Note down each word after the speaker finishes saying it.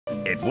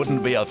It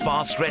wouldn't be a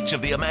far stretch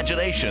of the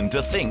imagination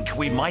to think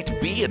we might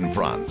be in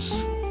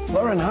France.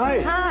 Lauren,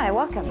 hi. Hi,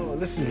 welcome. Oh,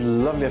 this is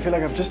lovely. I feel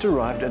like I've just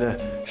arrived at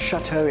a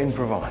chateau in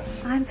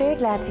Provence. I'm very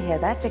glad to hear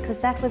that because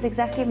that was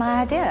exactly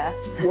my idea.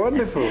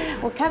 Wonderful.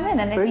 Well, come in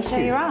and let me show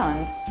you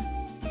around.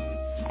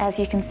 As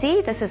you can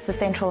see, this is the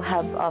central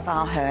hub of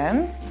our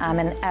home. I'm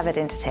an avid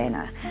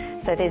entertainer,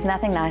 so there's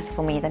nothing nicer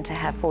for me than to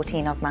have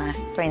 14 of my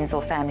friends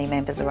or family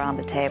members around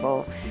the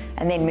table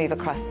and then move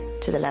across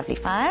to the lovely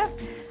fire.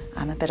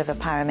 I'm a bit of a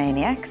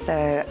pyromaniac,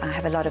 so I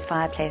have a lot of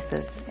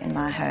fireplaces in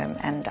my home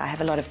and I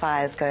have a lot of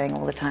fires going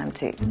all the time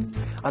too.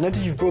 I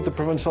noticed you've brought the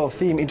Provençal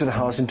theme into the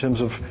house in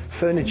terms of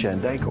furniture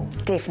and decor.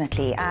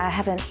 Definitely. I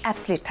have an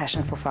absolute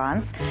passion for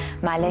France.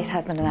 My late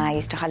husband and I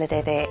used to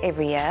holiday there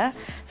every year,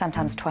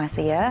 sometimes twice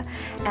a year,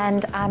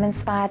 and I'm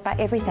inspired by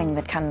everything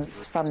that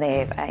comes from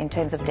there in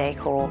terms of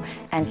decor,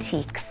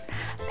 antiques,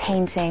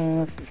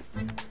 paintings,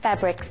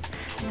 fabrics.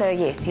 So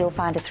yes, you'll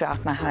find it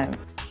throughout my home.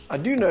 I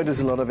do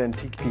notice a lot of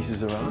antique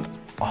pieces around.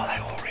 Are they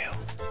all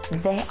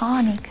real? They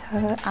are,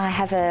 Nico. I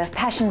have a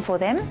passion for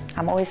them.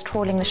 I'm always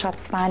trawling the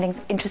shops, finding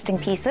interesting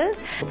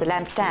pieces. The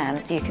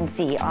lampstands, you can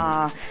see,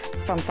 are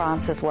from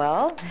France as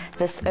well.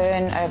 This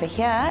urn over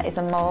here is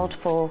a mould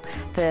for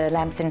the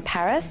lamps in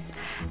Paris.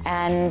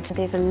 And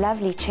there's a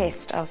lovely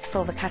chest of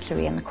silver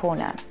cutlery in the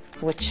corner,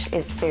 which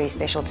is very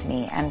special to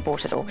me and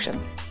bought at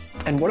auction.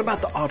 And what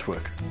about the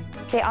artwork?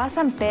 There are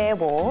some bare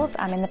walls.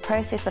 I'm in the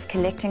process of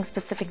collecting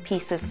specific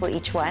pieces for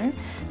each one.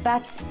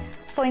 But,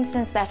 for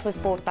instance, that was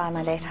bought by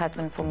my late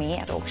husband for me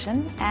at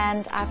auction.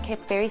 And I've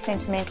kept very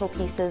sentimental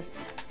pieces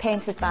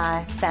painted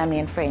by family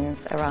and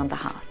friends around the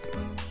house.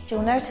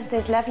 You'll notice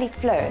there's lovely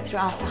flow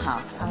throughout the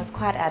house. I was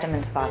quite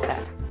adamant about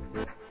that.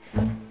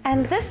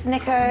 And this,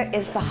 Nico,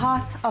 is the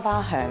heart of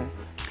our home.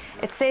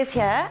 It says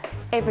here,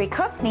 every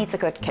cook needs a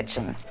good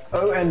kitchen.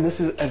 Oh, and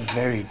this is a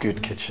very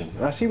good kitchen.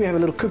 I see we have a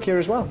little cook here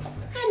as well.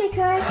 Hi,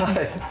 Nico.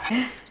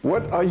 Hi.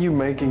 What are you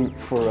making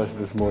for us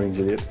this morning,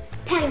 Juliet?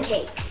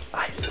 Pancakes.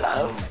 I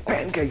love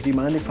pancakes. Do you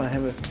mind if I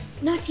have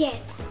a... Not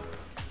yet.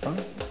 Oh,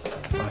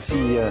 I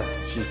see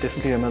she's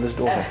definitely her mother's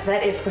daughter.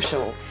 That is for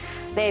sure.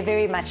 They're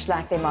very much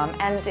like their mom,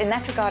 and in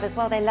that regard as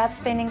well, they love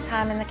spending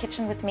time in the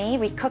kitchen with me.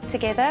 We cook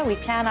together, we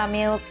plan our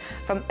meals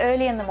from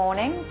early in the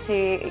morning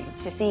to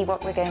see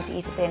what we're going to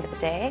eat at the end of the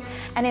day.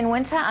 And in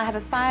winter, I have a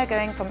fire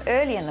going from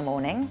early in the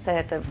morning,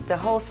 so the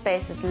whole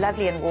space is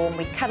lovely and warm.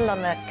 We cuddle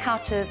on the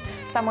couches,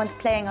 someone's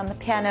playing on the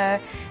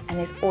piano, and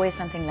there's always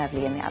something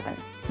lovely in the oven.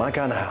 My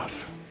kind of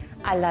house.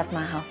 I love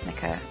my house,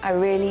 Nico. I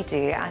really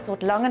do. I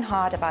thought long and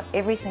hard about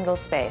every single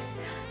space.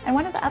 And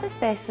one of the other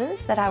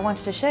spaces that I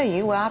wanted to show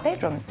you were our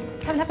bedrooms.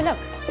 Come and have a look.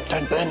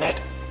 Don't burn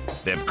that.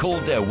 They've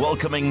called their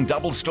welcoming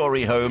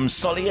double-storey home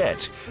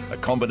Soliette, a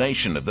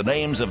combination of the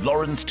names of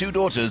Lauren's two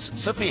daughters,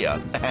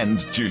 Sophia and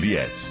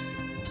Juliet.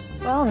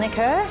 Well,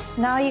 Nico,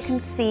 now you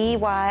can see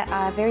why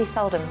I very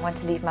seldom want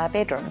to leave my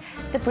bedroom.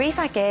 The brief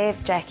I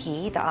gave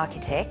Jackie, the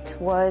architect,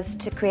 was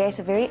to create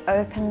a very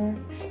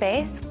open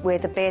space where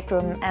the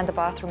bedroom and the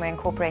bathroom were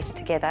incorporated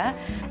together.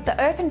 The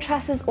open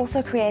trusses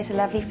also create a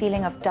lovely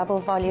feeling of double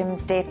volume,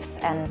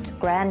 depth and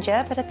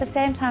grandeur, but at the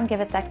same time give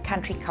it that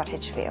country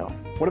cottage feel.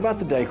 What about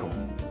the decor?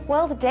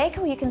 Well, the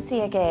decor you can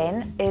see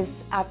again is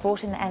I've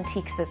brought in the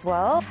antiques as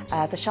well.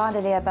 The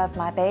chandelier above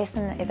my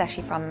basin is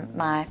actually from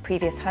my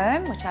previous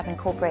home, which I've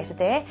incorporated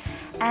there.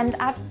 And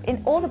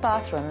in all the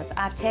bathrooms,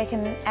 I've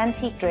taken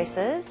antique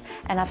dresses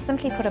and I've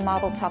simply put a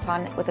marble top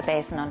on with a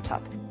basin on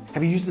top.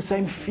 Have you used the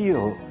same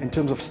feel in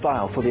terms of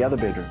style for the other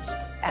bedrooms?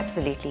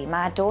 Absolutely.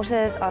 My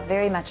daughters are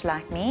very much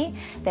like me.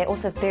 They're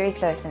also very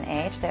close in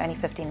age. They're only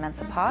 15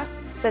 months apart.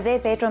 So their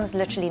bedrooms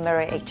literally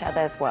mirror each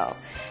other as well.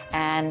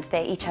 And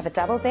they each have a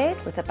double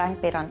bed with a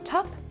bunk bed on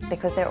top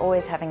because they're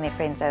always having their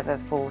friends over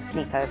for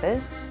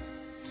sleepovers.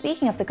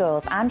 Speaking of the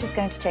girls, I'm just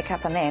going to check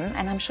up on them,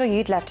 and I'm sure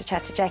you'd love to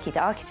chat to Jackie,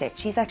 the architect.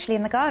 She's actually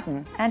in the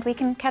garden, and we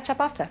can catch up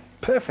after.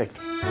 Perfect.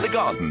 The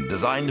garden,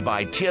 designed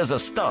by Tirzah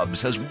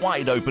Stubbs, has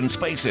wide open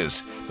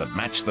spaces that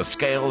match the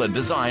scale and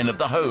design of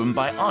the home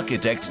by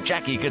architect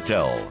Jackie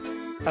Cattell.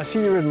 I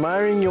see you're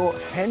admiring your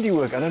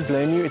handiwork. I don't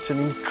blame you. It's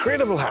an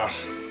incredible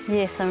house.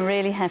 Yes, I'm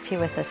really happy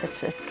with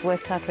it. It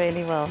worked out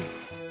really well.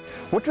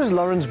 What was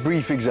Lauren's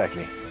brief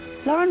exactly?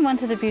 Lauren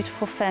wanted a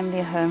beautiful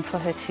family home for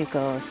her two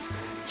girls.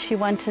 She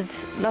wanted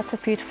lots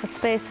of beautiful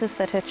spaces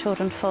that her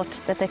children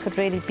felt that they could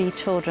really be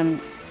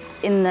children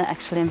in the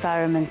actual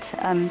environment.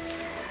 And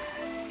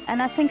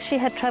I think she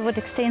had travelled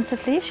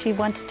extensively. She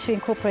wanted to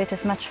incorporate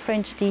as much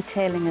French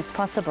detailing as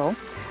possible.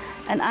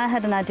 And I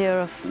had an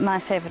idea of my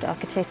favourite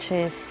architecture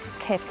is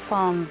Cape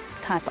Farm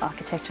type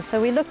architecture.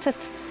 So we looked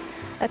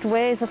at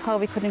ways of how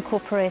we could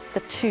incorporate the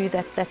two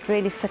that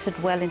really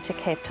fitted well into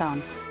Cape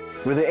Town.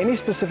 Were there any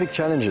specific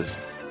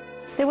challenges?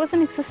 There was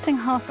an existing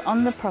house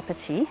on the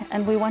property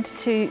and we wanted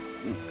to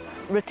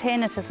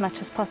retain it as much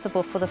as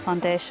possible for the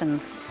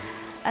foundations.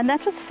 And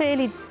that was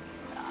fairly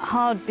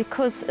hard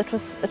because it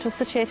was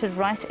situated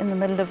right in the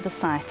middle of the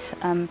site.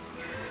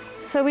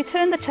 So we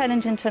turned the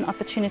challenge into an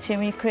opportunity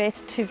and we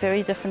created two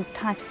very different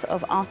types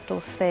of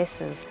outdoor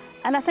spaces.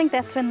 And I think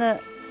that's when the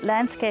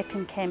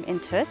landscaping came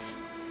into it.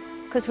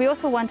 because we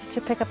also wanted to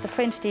pick up the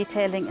French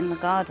detailing in the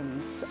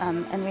gardens,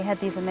 and we had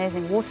these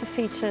amazing water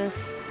features.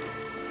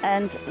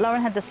 And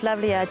Lauren had this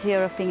lovely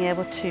idea of being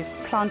able to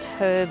plant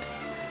herbs,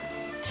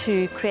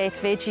 to create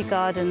veggie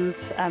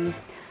gardens.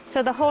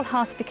 So the whole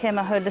house became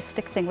a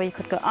holistic thing where you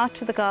could go out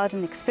to the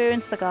garden,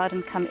 experience the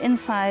garden, come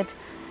inside,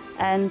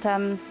 and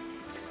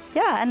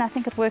yeah, and I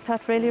think it worked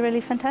out really,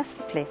 really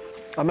fantastically.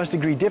 I must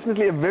agree,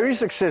 definitely a very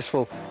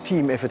successful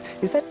team effort.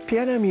 Is that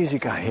piano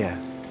music I hear?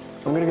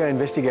 I'm going to go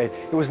investigate.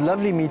 It was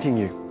lovely meeting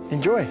you.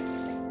 Enjoy.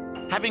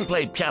 Having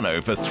played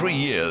piano for 3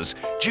 years,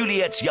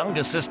 Juliet's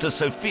younger sister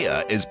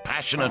Sophia is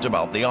passionate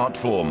about the art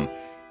form.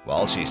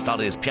 While she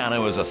studies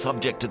piano as a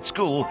subject at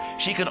school,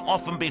 she can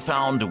often be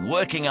found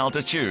working out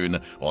a tune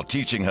or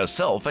teaching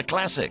herself a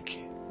classic.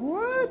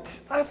 What?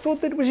 I thought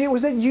that was you.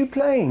 Was that you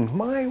playing?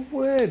 My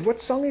word, what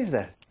song is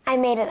that? I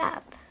made it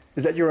up.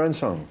 Is that your own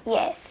song?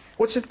 Yes.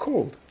 What's it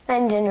called?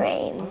 London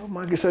Rain. Oh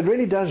my God, so it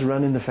really does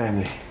run in the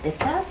family. It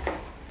does.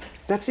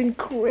 That's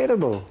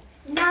incredible.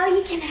 Now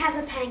you can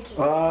have a pancake.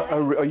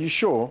 Are you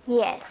sure?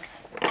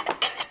 Yes.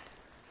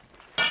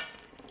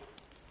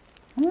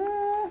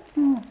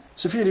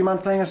 Sophia, do you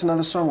mind playing us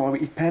another song while we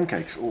eat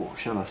pancakes? Or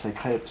shall I say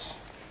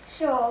crepes?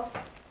 Sure.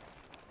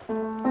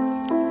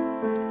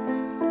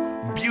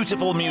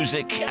 Beautiful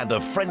music and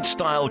a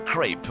French-style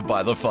crepe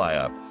by the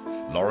fire.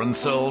 Lauren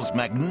Searle's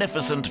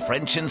magnificent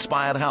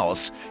French-inspired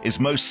house is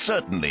most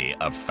certainly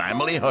a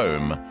family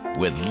home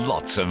with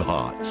lots of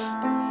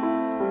heart.